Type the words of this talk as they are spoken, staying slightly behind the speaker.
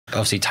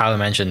obviously Tyler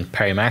mentioned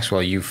Perry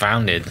Maxwell. You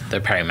founded the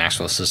Perry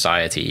Maxwell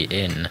Society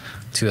in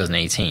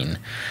 2018.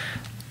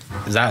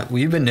 Were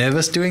you a bit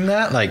nervous doing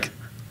that? Like,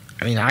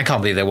 I mean, I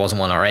can't believe there wasn't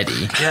one already.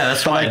 Yeah,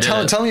 that's why. Like,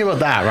 tell me about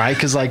that, right?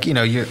 Because, like, you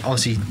know, you're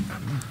obviously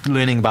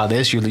learning about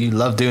this. You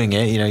love doing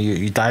it. You know,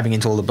 you're diving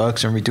into all the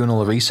books and doing all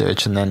the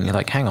research, and then you're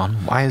like, hang on,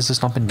 why has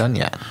this not been done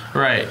yet?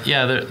 Right.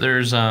 Yeah.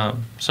 There's so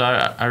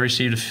I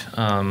received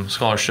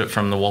scholarship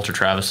from the Walter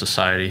Travis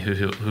Society,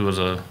 who was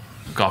a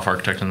golf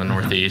architect in the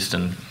Northeast,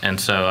 and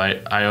so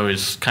I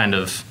always kind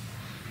of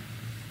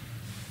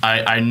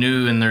I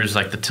knew, and there's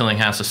like the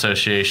Tillinghast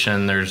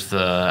Association, there's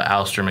the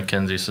Alistair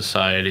McKenzie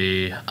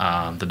Society,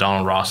 the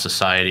Donald Ross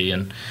Society,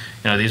 and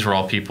you know, these were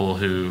all people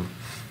who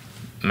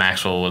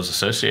Maxwell was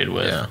associated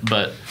with. Yeah.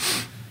 But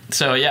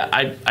so yeah,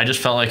 I just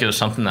felt like it was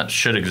something that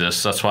should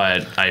exist. That's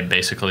why I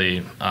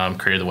basically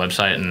created the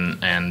website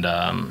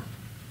and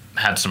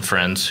had some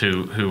friends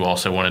who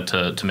also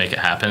wanted to make it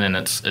happen, and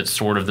it's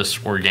sort of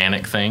this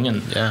organic thing,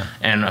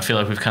 and I feel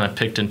like we've kind of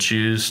picked and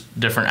choose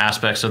different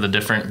aspects of the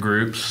different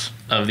groups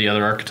of the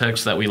other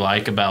architects that we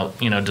like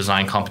about, you know,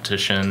 design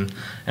competition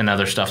and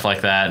other stuff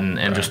like that, and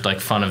right. Just like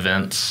fun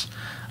events,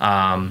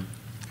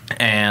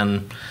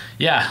 and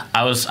yeah,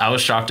 I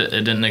was shocked it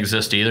didn't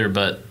exist either,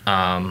 but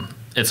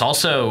it's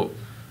also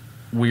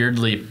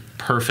weirdly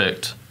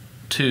perfect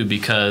too,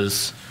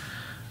 because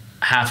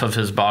half of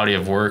his body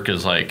of work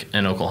is like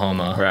in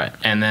Oklahoma, right?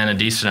 And then a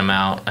decent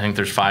amount. I think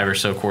there's 5 or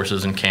so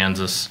courses in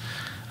Kansas.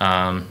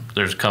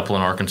 There's a couple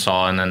in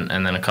Arkansas, and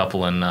then a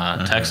couple in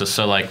Texas.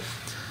 So like,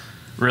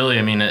 really,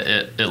 I mean,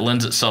 it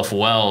lends itself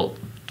well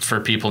for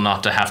people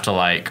not to have to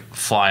like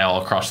fly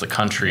all across the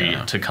country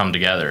to come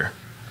together,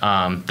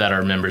 that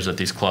are members at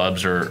these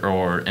clubs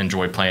or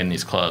enjoy playing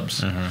these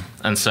clubs.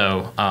 And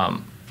so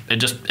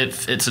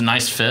it's a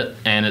nice fit,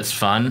 and it's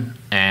fun,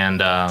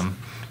 and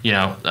you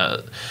know,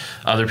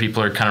 other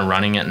people are kind of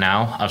running it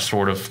now. I've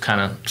sort of kind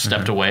of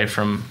stepped away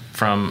from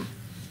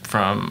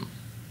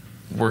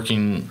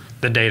working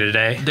the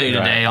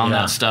day-to-day on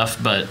that stuff,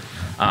 but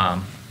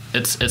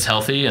it's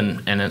healthy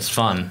and it's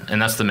fun,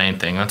 and that's the main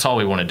thing. That's all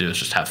we want to do, is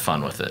just have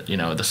fun with it. You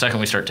know, the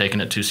second we start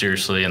taking it too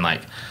seriously and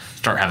like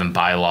start having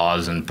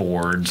bylaws and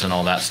boards and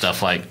all that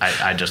stuff, like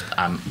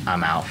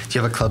I'm out. Do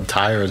you have a club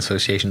tie or an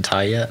association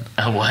tie yet?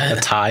 A what? A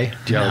tie?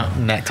 Do you have a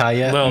necktie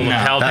yet? A little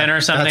lapel pin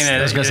or something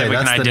that we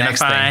can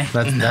identify?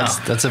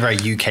 That's a very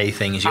UK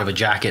thing, is you have a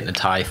jacket and a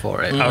tie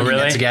for it. Oh, when really?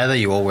 you get together,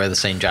 you all wear the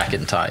same jacket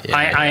and tie. Yeah,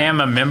 I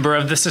am a member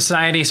of the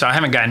society, so I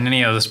haven't gotten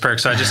any of those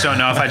perks, so I just don't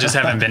know if I just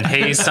haven't been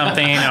hazed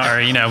something, or,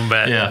 you know,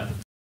 but... Yeah.